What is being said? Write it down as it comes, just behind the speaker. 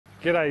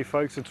G'day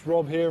folks, it's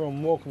Rob here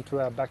and welcome to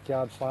our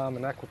Backyard Farm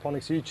and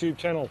Aquaponics YouTube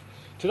channel.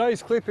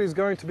 Today's clip is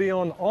going to be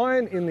on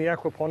iron in the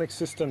aquaponics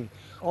system.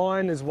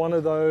 Iron is one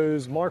of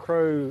those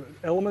micro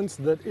elements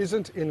that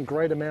isn't in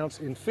great amounts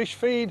in fish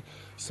feed,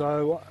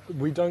 so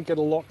we don't get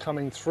a lot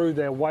coming through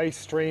their waste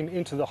stream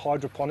into the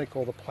hydroponic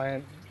or the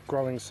plant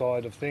growing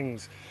side of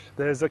things.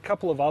 There's a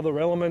couple of other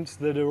elements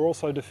that are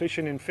also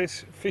deficient in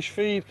fish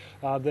feed.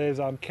 There's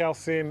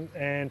calcium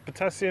and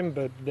potassium,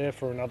 but they're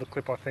for another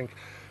clip I think.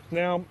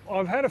 Now,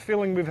 I've had a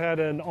feeling we've had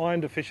an iron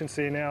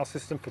deficiency in our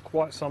system for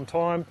quite some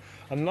time.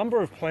 A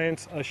number of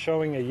plants are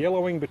showing a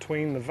yellowing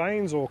between the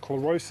veins or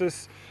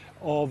chlorosis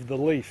of the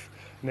leaf.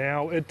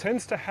 Now, it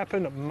tends to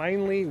happen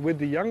mainly with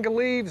the younger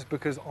leaves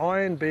because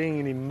iron, being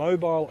an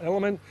immobile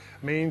element,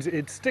 means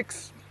it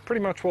sticks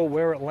pretty much well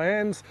where it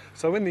lands.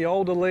 So in the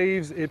older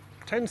leaves, it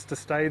tends to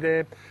stay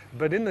there,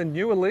 but in the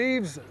newer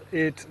leaves,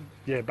 it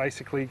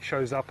basically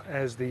shows up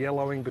as the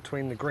yellowing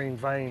between the green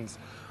veins.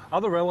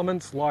 Other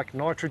elements like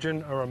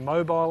nitrogen are a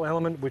mobile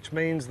element, which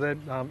means that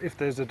if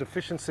there's a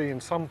deficiency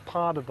in some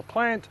part of the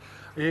plant,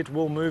 it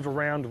will move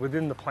around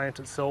within the plant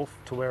itself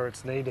to where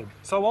it's needed.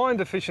 So iron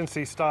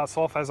deficiency starts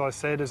off, as I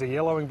said, as a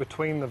yellowing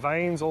between the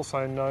veins,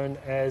 also known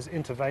as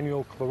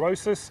intervenual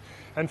chlorosis,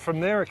 and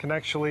from there it can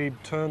actually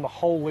turn the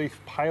whole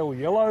leaf pale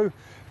yellow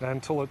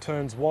until it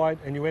turns white,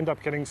 and you end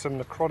up getting some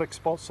necrotic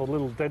spots or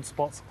little dead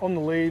spots on the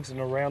leaves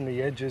and around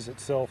the edges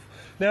itself.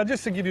 Now,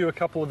 just to give you a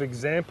couple of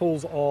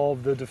examples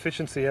of the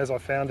deficiency as I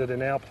found it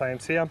in our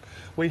plants here,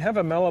 we have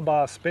a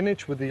Malabar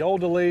spinach with the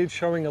older leaves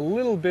showing a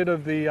little bit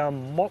of the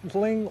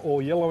mottling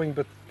or yellowing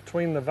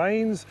between the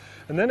veins,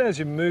 and then as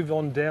you move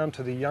on down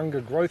to the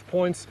younger growth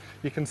points,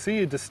 you can see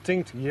a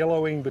distinct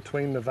yellowing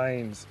between the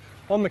veins.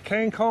 On the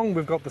Kangkong,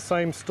 we've got the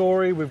same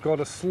story. We've got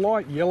a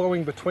slight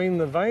yellowing between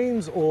the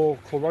veins or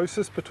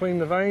chlorosis between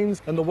the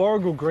veins, and the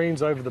Warrigal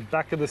greens over the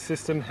back of the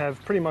system have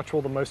pretty much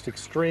all the most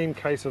extreme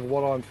case of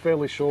what I'm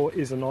fairly sure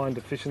is an iron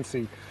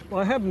deficiency.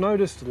 I have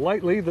noticed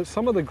lately that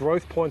some of the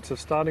growth points are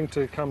starting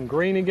to come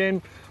green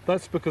again.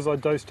 That's because I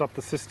dosed up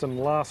the system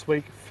last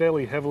week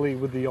fairly heavily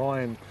with the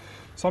iron.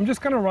 So I'm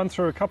just going to run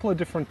through a couple of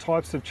different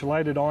types of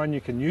chelated iron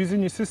you can use in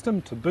your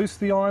system to boost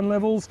the iron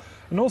levels,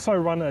 and also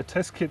run a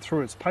test kit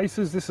through its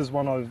paces. This is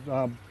one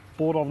I've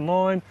bought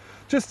online,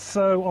 just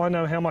so I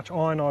know how much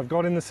iron I've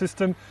got in the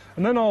system,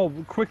 and then I'll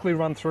quickly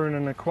run through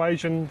an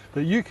equation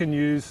that you can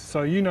use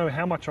so you know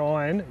how much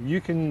iron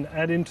you can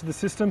add into the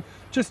system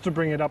just to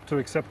bring it up to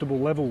acceptable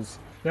levels.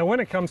 Now,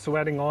 when it comes to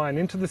adding iron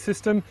into the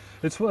system,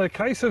 it's a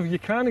case of you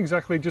can't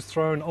exactly just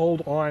throw an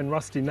old iron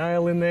rusty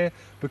nail in there,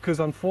 because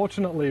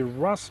unfortunately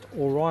rust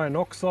or iron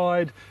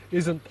oxide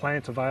isn't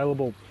plant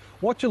available.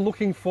 What you're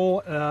looking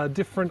for are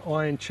different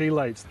iron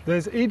chelates.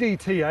 There's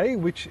EDTA,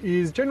 which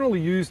is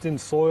generally used in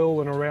soil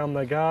and around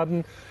the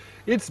garden.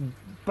 It's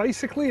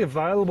basically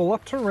available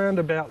up to around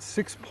about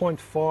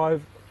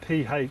 6.5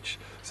 pH.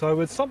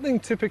 So it's something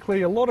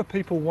typically a lot of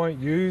people won't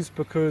use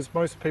because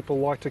most people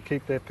like to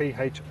keep their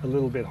pH a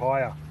little bit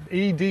higher.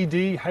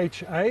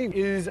 EDDHA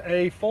is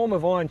a form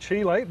of iron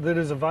chelate that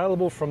is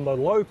available from the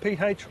low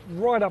pH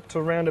right up to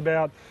around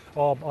about,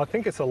 I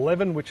think it's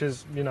 11, which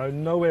is,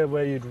 nowhere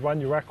where you'd run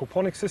your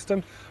aquaponic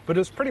system, but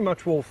it's pretty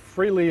much all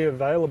freely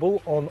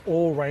available on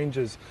all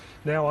ranges.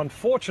 Now,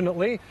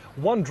 unfortunately,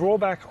 one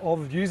drawback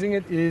of using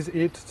it is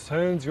it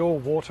turns your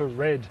water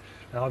red.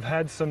 Now, I've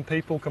had some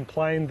people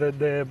complain that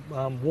their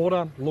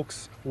water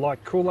looks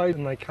like Kool-Aid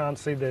and they can't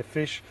see their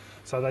fish,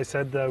 so they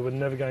said they were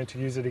never going to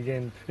use it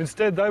again.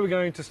 Instead, they were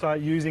going to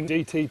start using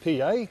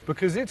DTPA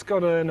because it's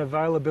got an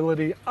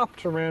availability up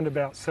to around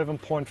about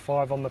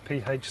 7.5 on the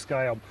pH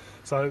scale.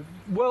 So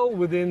well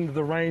within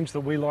the range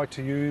that we like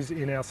to use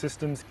in our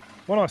systems.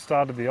 When I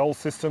started the old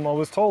system, I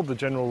was told the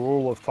general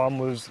rule of thumb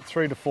was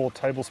 3 to 4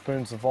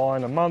 tablespoons of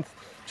iron a month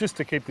just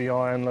to keep the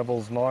iron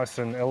levels nice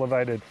and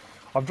elevated.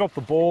 I've dropped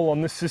the ball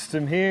on this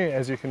system here,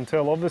 as you can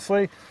tell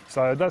obviously,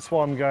 so that's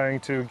why I'm going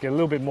to get a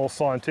little bit more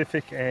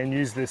scientific and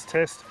use this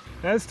test.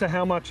 As to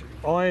how much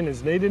iron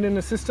is needed in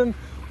the system,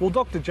 well,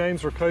 Dr.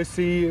 James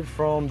Ricosi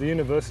from the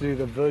University of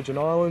the Virgin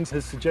Islands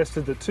has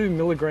suggested that 2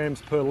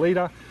 milligrams per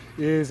litre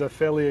is a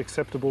fairly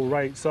acceptable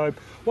rate. So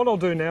what I'll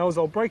do now is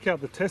I'll break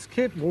out the test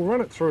kit, we'll run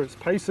it through its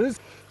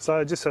paces. So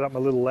I just set up my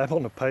little lab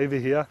on a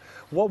paver here.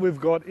 What we've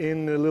got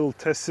in the little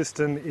test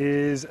system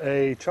is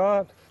a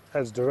chart,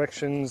 has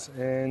directions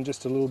and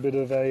just a little bit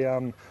of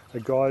a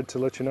guide to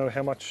let you know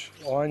how much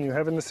iron you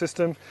have in the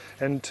system,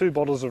 and 2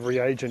 bottles of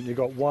reagent. You've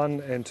got 1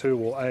 and 2,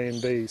 or A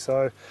and B.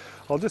 So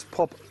I'll just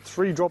pop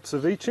 3 drops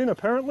of each in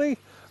apparently.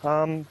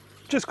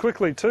 Just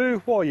quickly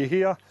too, while you're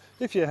here,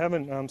 if you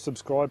haven't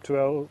subscribed to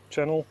our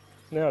channel,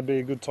 now would be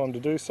a good time to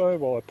do so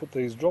while I put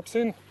these drops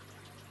in.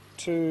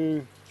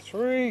 2,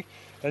 3,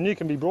 and you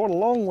can be brought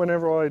along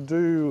whenever I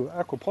do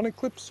aquaponic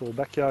clips or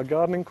backyard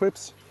gardening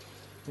clips.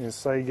 You can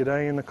say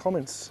g'day in the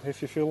comments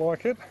if you feel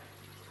like it,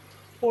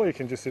 or you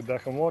can just sit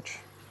back and watch.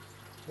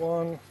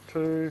 1,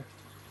 2,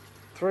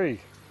 3.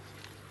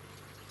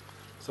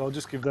 So I'll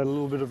just give that a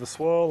little bit of a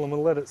swirl and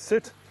we'll let it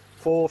sit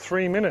for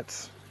 3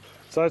 minutes.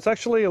 So it's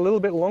actually a little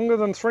bit longer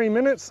than 3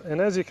 minutes,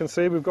 and as you can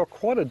see, we've got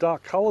quite a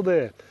dark colour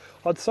there.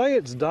 I'd say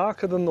it's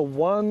darker than the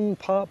 1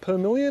 part per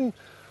million.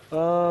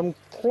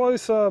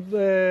 Closer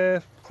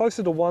there,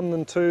 closer to 1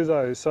 than 2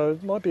 though, so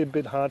it might be a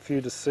bit hard for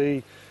you to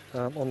see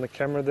on the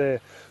camera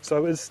there.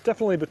 So it's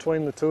definitely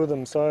between the 2 of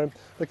them. So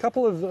a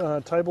couple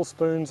of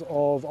tablespoons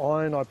of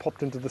iron I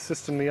popped into the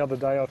system the other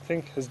day, I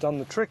think has done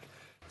the trick.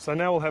 So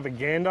now we'll have a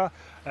gander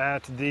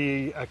at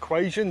the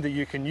equation that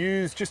you can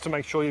use just to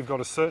make sure you've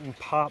got a certain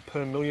part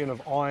per million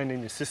of iron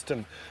in your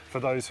system for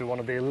those who want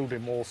to be a little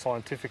bit more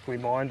scientifically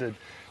minded.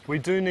 We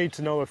do need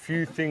to know a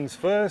few things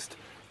first.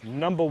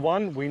 Number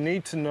 1, we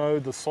need to know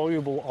the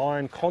soluble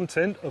iron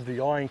content of the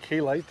iron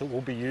chelate that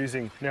we'll be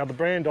using. Now the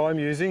brand I'm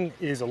using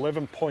is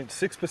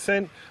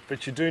 11.6%,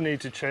 but you do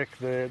need to check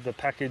the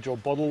package or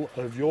bottle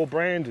of your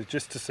brand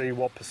just to see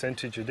what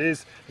percentage it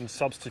is and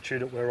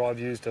substitute it where I've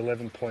used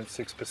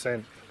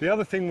 11.6%. The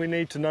other thing we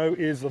need to know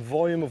is the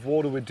volume of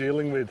water we're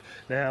dealing with.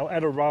 Now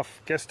at a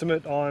rough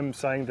guesstimate, I'm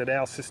saying that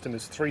our system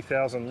is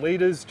 3,000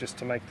 litres just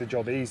to make the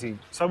job easy.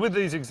 So with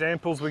these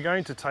examples, we're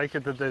going to take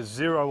it that there's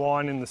 0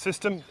 iron in the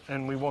system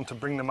and we want to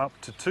bring them up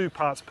to 2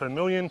 parts per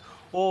million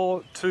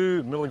or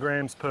 2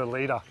 milligrams per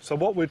litre. So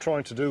what we're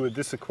trying to do with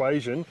this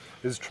equation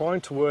is trying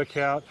to work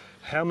out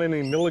how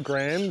many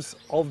milligrams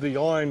of the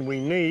iron we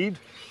need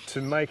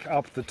to make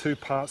up the 2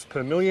 parts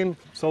per million.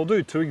 So I'll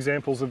do 2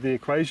 examples of the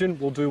equation.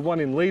 We'll do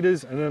one in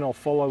litres and then I'll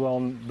follow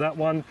on that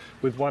one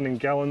with one in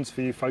gallons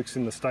for you folks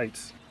in the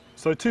States.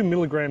 So 2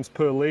 milligrams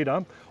per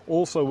litre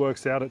also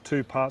works out at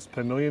 2 parts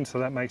per million, so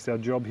that makes our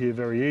job here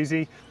very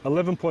easy.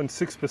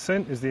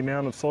 11.6% is the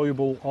amount of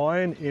soluble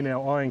iron in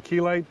our iron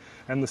chelate,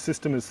 and the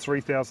system is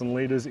 3,000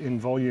 litres in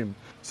volume.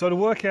 So to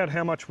work out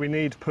how much we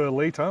need per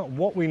litre,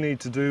 what we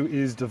need to do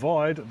is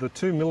divide the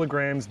 2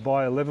 milligrams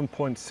by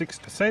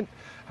 11.6%,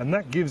 and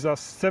that gives us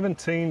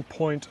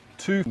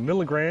 17.2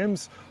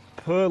 milligrams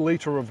per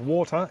litre of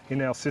water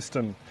in our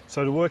system.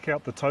 So to work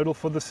out the total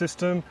for the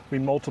system, we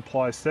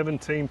multiply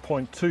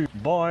 17.2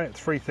 by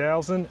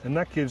 3,000 and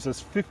that gives us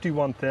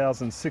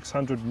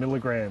 51,600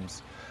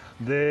 milligrams.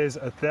 There's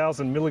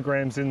 1,000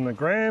 milligrams in the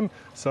gram,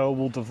 so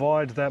we'll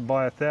divide that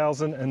by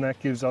 1,000 and that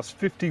gives us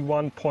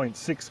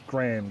 51.6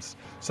 grams.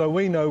 So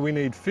we know we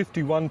need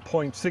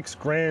 51.6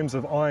 grams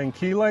of iron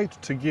chelate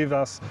to give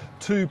us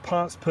 2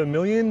 parts per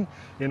million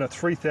in a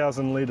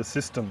 3,000 litre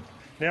system.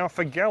 Now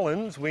for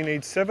gallons, we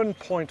need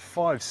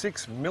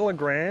 7.56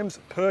 milligrams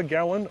per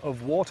gallon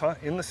of water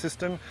in the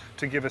system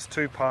to give us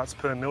 2 parts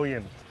per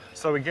million.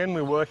 So again,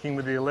 we're working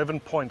with the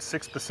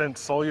 11.6%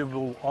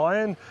 soluble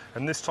iron,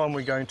 and this time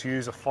we're going to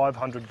use a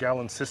 500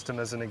 gallon system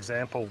as an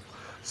example.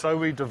 So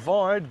we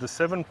divide the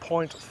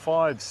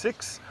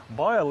 7.56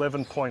 by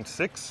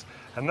 11.6,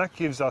 and that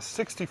gives us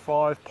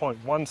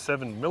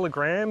 65.17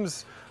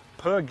 milligrams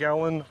per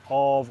gallon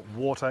of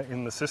water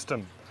in the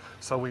system.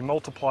 So we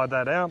multiply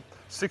that out,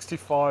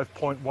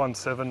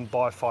 65.17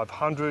 by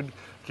 500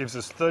 gives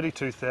us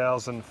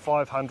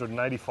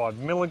 32,585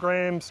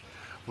 milligrams.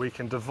 We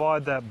can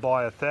divide that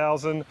by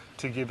 1,000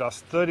 to give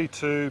us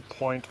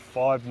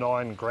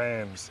 32.59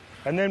 grams.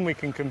 And then we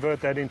can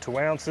convert that into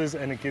ounces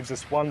and it gives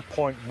us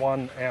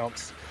 1.1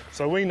 ounce.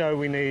 So we know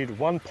we need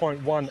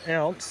 1.1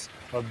 ounce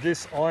of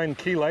this iron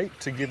chelate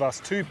to give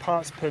us 2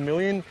 parts per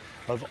million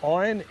of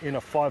iron in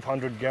a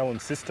 500 gallon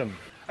system.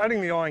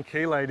 Adding the iron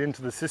chelate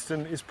into the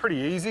system is pretty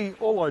easy.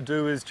 All I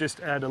do is just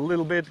add a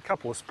little bit, a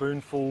couple of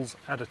spoonfuls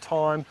at a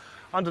time,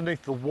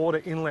 underneath the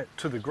water inlet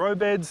to the grow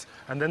beds,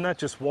 and then that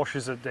just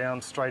washes it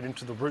down straight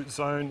into the root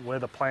zone where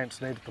the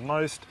plants need it the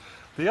most.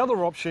 The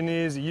other option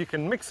is you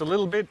can mix a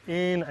little bit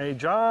in a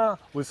jar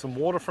with some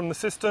water from the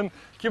system,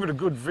 give it a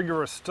good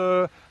vigorous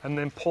stir, and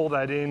then pour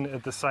that in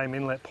at the same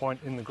inlet point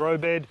in the grow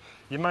bed.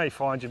 You may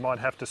find you might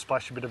have to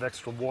splash a bit of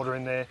extra water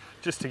in there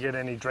just to get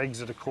any dregs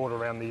that are caught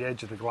around the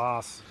edge of the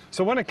glass.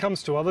 So when it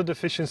comes to other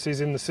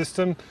deficiencies in the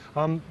system,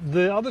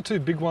 the other 2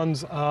 big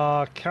ones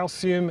are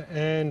calcium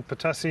and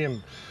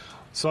potassium.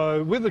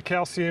 So with the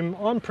calcium,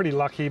 I'm pretty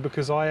lucky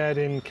because I add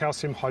in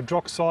calcium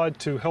hydroxide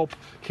to help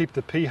keep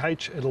the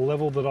pH at a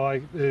level that I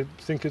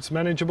think it's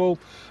manageable.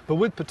 But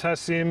with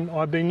potassium,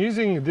 I've been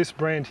using this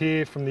brand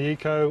here from the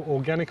Eco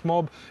Organic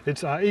Mob.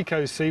 It's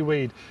Eco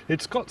Seaweed.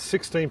 It's got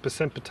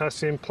 16%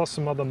 potassium plus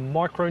some other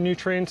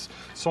micronutrients.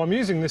 So I'm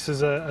using this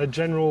as a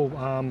general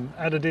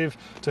additive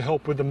to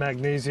help with the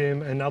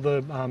magnesium and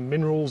other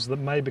minerals that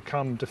may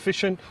become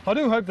deficient. I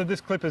do hope that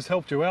this clip has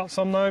helped you out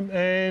some though,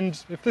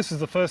 and if this is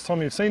the first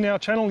time you've seen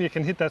our channel, you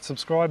can hit that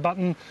subscribe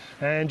button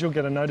and you'll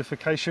get a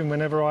notification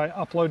whenever I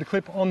upload a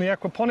clip on the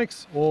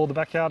Aquaponics or the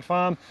backyard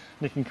farm.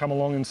 You can come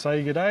along and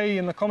say good day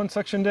in the comment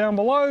section down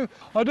below.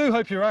 I do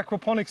hope your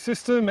aquaponics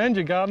system and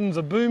your gardens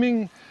are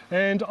booming,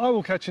 and I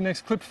will catch you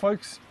next clip,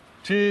 folks.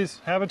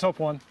 Cheers, have a top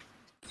one.